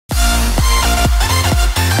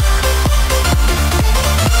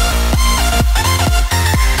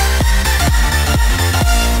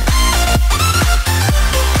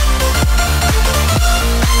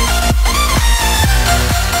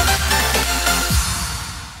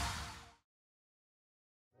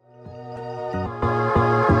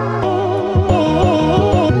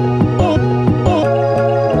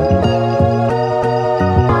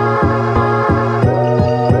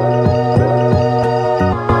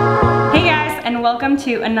welcome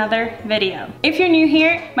to another video. If you're new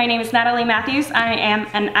here, my name is Natalie Matthews. I am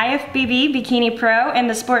an IFBB bikini pro in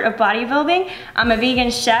the sport of bodybuilding. I'm a vegan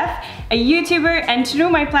chef, a YouTuber, and through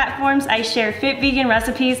my platforms, I share fit vegan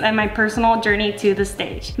recipes and my personal journey to the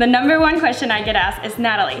stage. The #1 question I get asked is,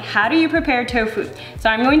 Natalie, how do you prepare tofu? So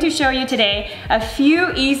I'm going to show you today a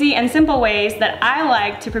few easy and simple ways that I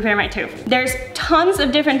like to prepare my tofu. There's tons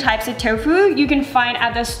of different types of tofu you can find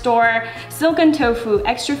at the store: silken tofu,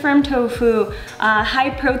 extra firm tofu,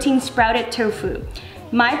 high protein sprouted tofu.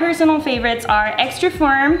 My personal favorites are extra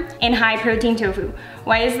firm and high protein tofu.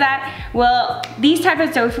 Why is that? Well, these types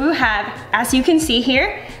of tofu have, as you can see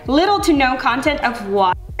here, little to no content of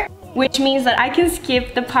water, which means that I can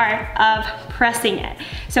skip the part of pressing it.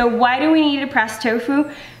 So why do we need to press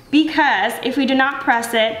tofu? Because if we do not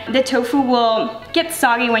press it, the tofu will get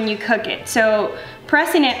soggy when you cook it. So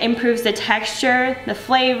pressing it improves the texture, the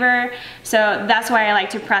flavor, so that's why I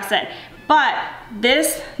like to press it. But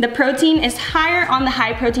the protein is higher on the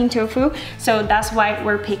high protein tofu, so that's why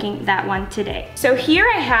we're picking that one today. So here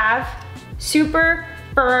I have super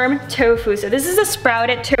firm tofu. So this is a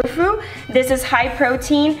sprouted tofu. This is high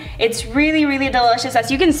protein. It's really, really delicious. As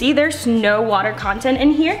you can see, there's no water content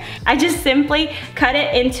in here. I just simply cut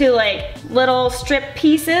it into like little strip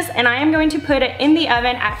pieces, and I am going to put it in the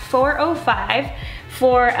oven at 405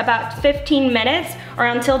 for about 15 minutes or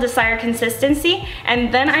until desired consistency,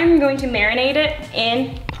 and then I'm going to marinate it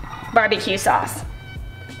in barbecue sauce.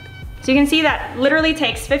 So you can see that literally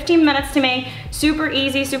takes 15 minutes to make. Super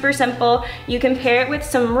easy, super simple. You can pair it with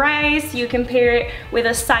some rice, you can pair it with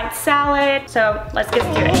a side salad. So let's get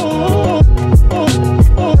to it.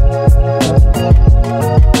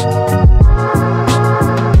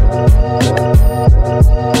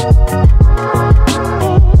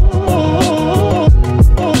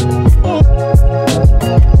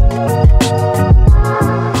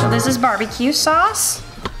 So this is barbecue sauce.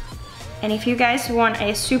 And if you guys want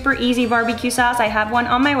a super easy barbecue sauce, I have one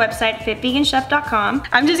on my website, fitveganchef.com.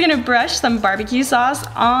 I'm just gonna brush some barbecue sauce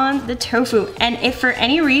on the tofu. And if for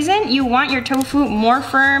any reason you want your tofu more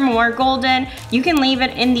firm, more golden, you can leave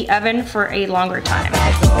it in the oven for a longer time.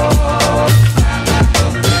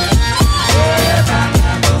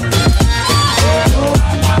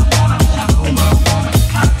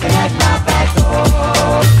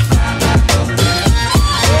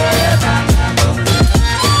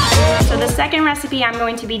 Recipe I'm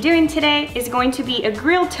going to be doing today is going to be a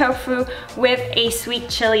grilled tofu with a sweet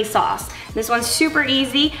chili sauce. This one's super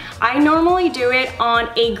easy. I normally do it on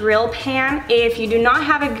a grill pan. If you do not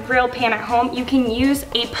have a grill pan at home, you can use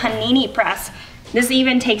a panini press. This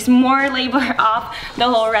even takes more labor off the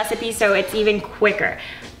whole recipe, so it's even quicker.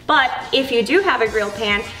 But if you do have a grill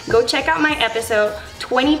pan, go check out my episode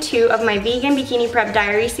 22 of my Vegan Bikini Prep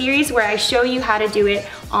Diary series, where I show you how to do it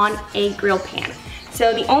on a grill pan.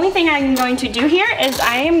 So the only thing I'm going to do here is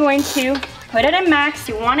I am going to put it at max.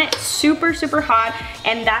 You want it super, super hot,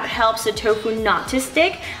 and that helps the tofu not to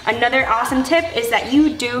stick. Another awesome tip is that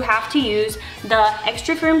you do have to use the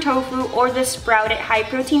extra firm tofu or the sprouted high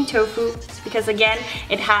protein tofu, because again,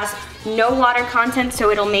 it has no water content, so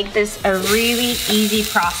it'll make this a really easy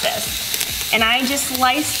process. And I just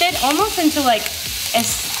sliced it almost into like a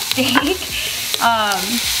steak.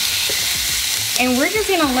 And we're just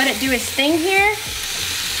gonna let it do its thing here.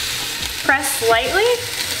 Press slightly,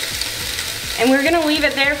 and we're gonna leave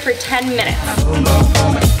it there for 10 minutes.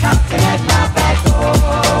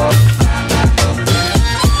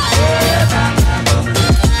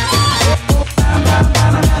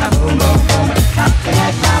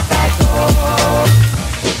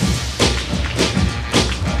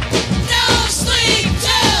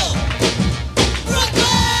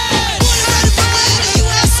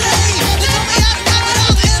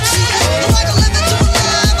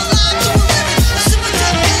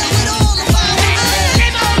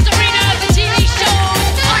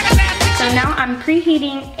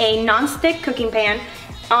 Preheating a non-stick cooking pan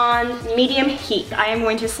on medium heat. I am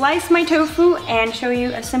going to slice my tofu and show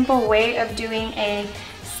you a simple way of doing a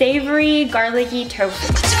savory, garlicky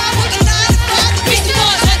tofu.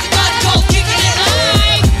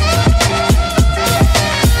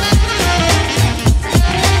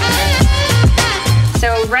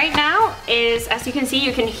 So right now is, as you can see,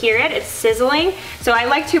 you can hear it, it's sizzling. So I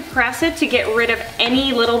like to press it to get rid of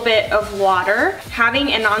any little bit of water.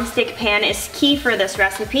 Having a non-stick pan is key for this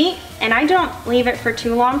recipe, and I don't leave it for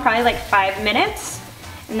too long, probably like 5 minutes.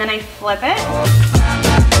 And then I flip it.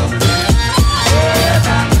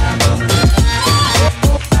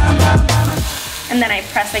 And then I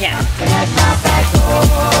press again.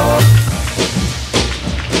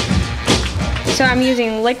 So I'm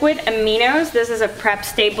using liquid aminos. This is a prep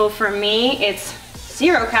staple for me. It's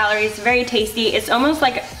 0 calories, very tasty. It's almost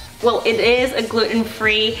like, well, it is a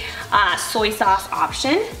gluten-free soy sauce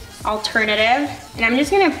option, alternative. And I'm just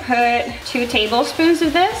gonna put 2 tablespoons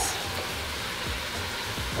of this.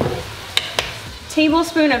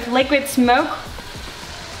 Tablespoon of liquid smoke.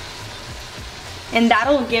 And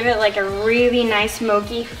that'll give it like a really nice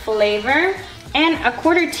smoky flavor. And a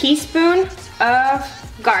 1/4 teaspoon of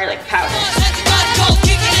garlic powder.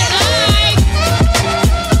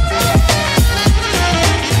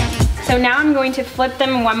 So now I'm going to flip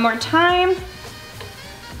them one more time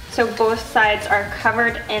so both sides are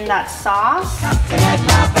covered in that sauce.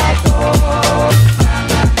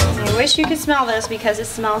 I wish you could smell this because it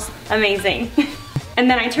smells amazing. And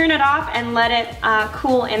then I turn it off and let it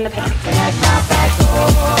cool in the pan.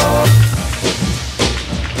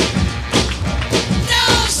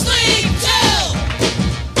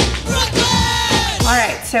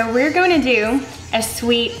 Alright, so we're going to do a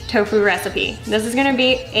sweet tofu recipe. This is going to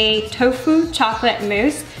be a tofu chocolate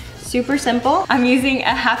mousse. Super simple. I'm using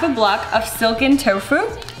a 1/2 block of silken tofu.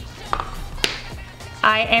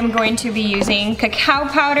 I am going to be using cacao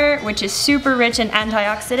powder, which is super rich in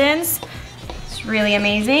antioxidants. It's really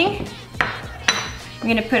amazing. I'm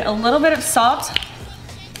gonna put a little bit of salt.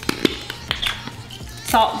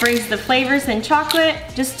 Salt brings the flavors in chocolate,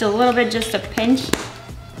 just a little bit, just a pinch.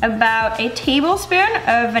 About a tablespoon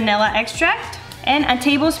of vanilla extract and a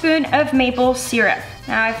tablespoon of maple syrup.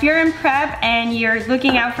 Now, if you're in prep and you're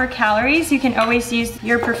looking out for calories, you can always use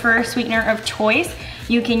your preferred sweetener of choice.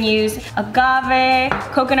 You can use agave,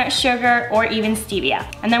 coconut sugar, or even stevia.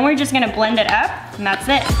 And then we're just gonna blend it up, and that's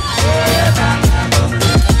it.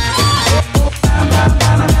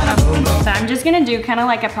 So I'm just gonna do kind of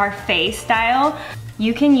like a parfait style.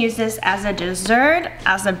 You can use this as a dessert,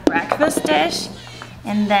 as a breakfast dish,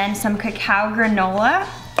 and then some cacao granola.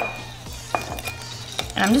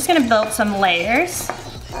 And I'm just gonna build some layers.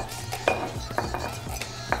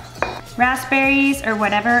 Raspberries or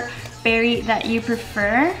whatever berry that you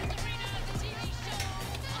prefer.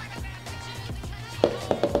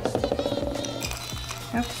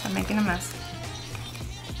 Oops, I'm making a mess.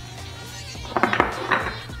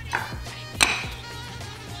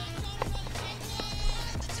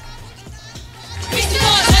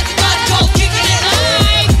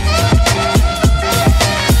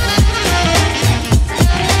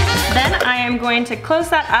 Going to close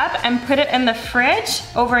that up and put it in the fridge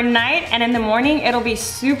overnight, and in the morning it'll be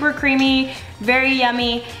super creamy, very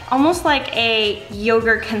yummy, almost like a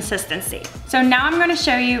yogurt consistency. So now I'm going to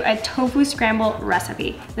show you a tofu scramble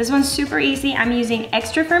recipe. This one's super easy. I'm using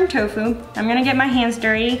extra firm tofu. I'm going to get my hands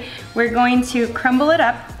dirty. We're going to crumble it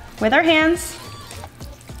up with our hands,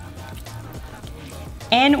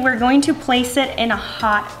 and we're going to place it in a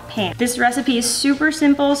hot pan. This recipe is super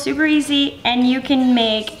simple, super easy, and you can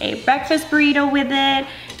make a breakfast burrito with it.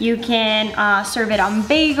 You can serve it on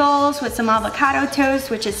bagels with some avocado toast,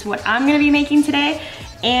 which is what I'm gonna be making today.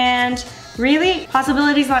 And really,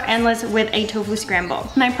 possibilities are endless with a tofu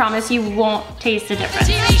scramble. And I promise you won't taste the difference.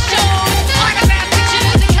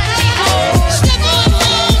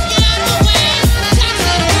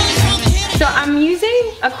 So I'm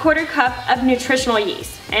using a 1/4 cup of nutritional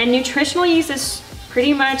yeast. And nutritional yeast is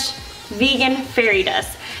pretty much vegan fairy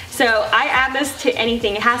dust. So I add this to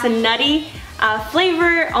anything. It has a nutty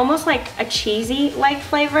flavor, almost like a cheesy-like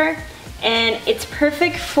flavor, and it's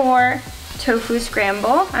perfect for tofu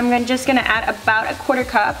scramble. I'm just gonna add about a 1/4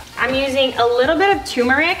 cup. I'm using a little bit of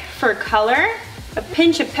turmeric for color, a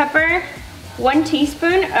pinch of pepper, 1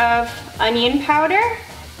 teaspoon of onion powder,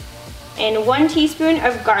 and 1 teaspoon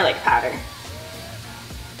of garlic powder.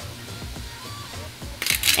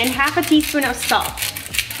 And 1/2 teaspoon of salt.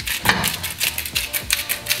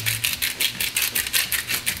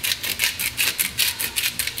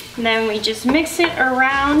 And then we just mix it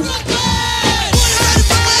around.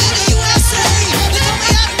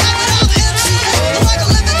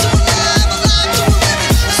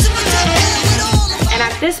 And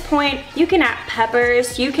at this point, you can add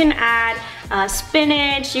peppers, you can add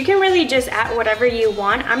spinach, you can really just add whatever you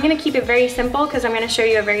want. I'm gonna keep it very simple because I'm gonna show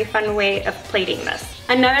you a very fun way of plating this.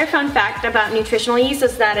 Another fun fact about nutritional yeast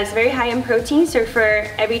is that it's very high in protein, so for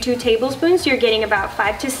every 2 tablespoons, you're getting about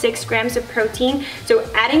 5 to 6 grams of protein. So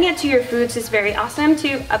adding it to your foods is very awesome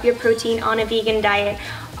to up your protein on a vegan diet.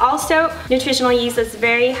 Also, nutritional yeast is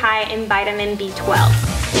very high in vitamin B12.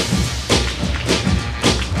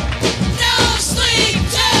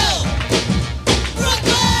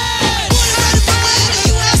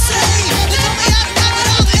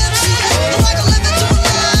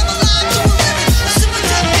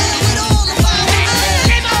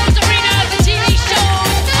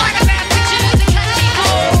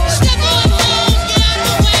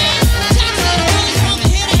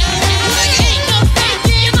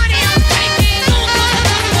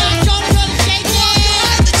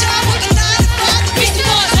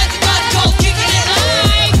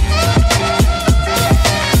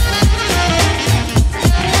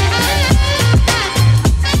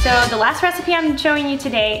 last recipe I'm showing you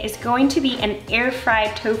today is going to be an air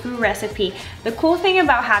fried tofu recipe. The cool thing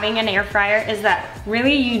about having an air fryer is that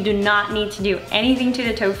really you do not need to do anything to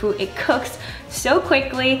the tofu. It cooks so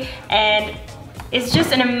quickly and it's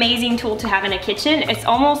just an amazing tool to have in a kitchen. It's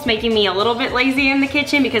almost making me a little bit lazy in the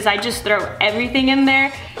kitchen because I just throw everything in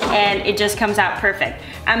there and it just comes out perfect.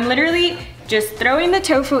 I'm literally just throwing the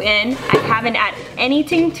tofu in. I haven't added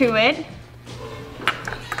anything to it.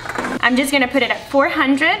 I'm just gonna put it at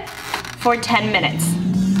 400 for 10 minutes.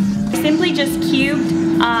 Simply just cubed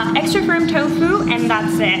extra firm tofu and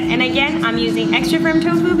that's it. And again, I'm using extra firm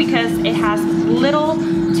tofu because it has little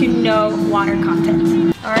to no water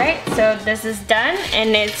content. All right, so this is done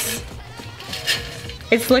and it's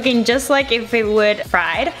looking just like if it would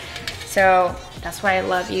fried. So that's why I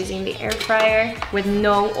love using the air fryer with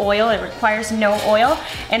no oil. It requires no oil.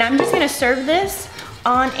 And I'm just gonna serve this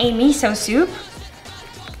on a miso soup,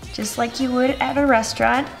 just like you would at a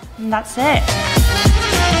restaurant, and that's it.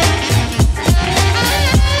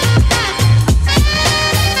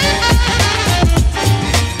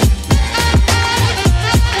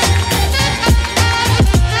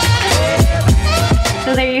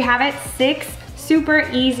 So there you have it, 6 super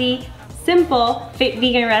easy, simple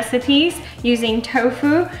vegan recipes using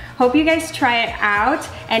tofu. Hope you guys try it out.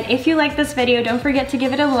 And if you like this video, don't forget to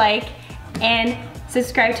give it a like and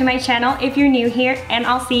subscribe to my channel if you're new here, and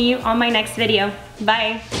I'll see you on my next video.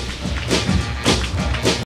 Bye.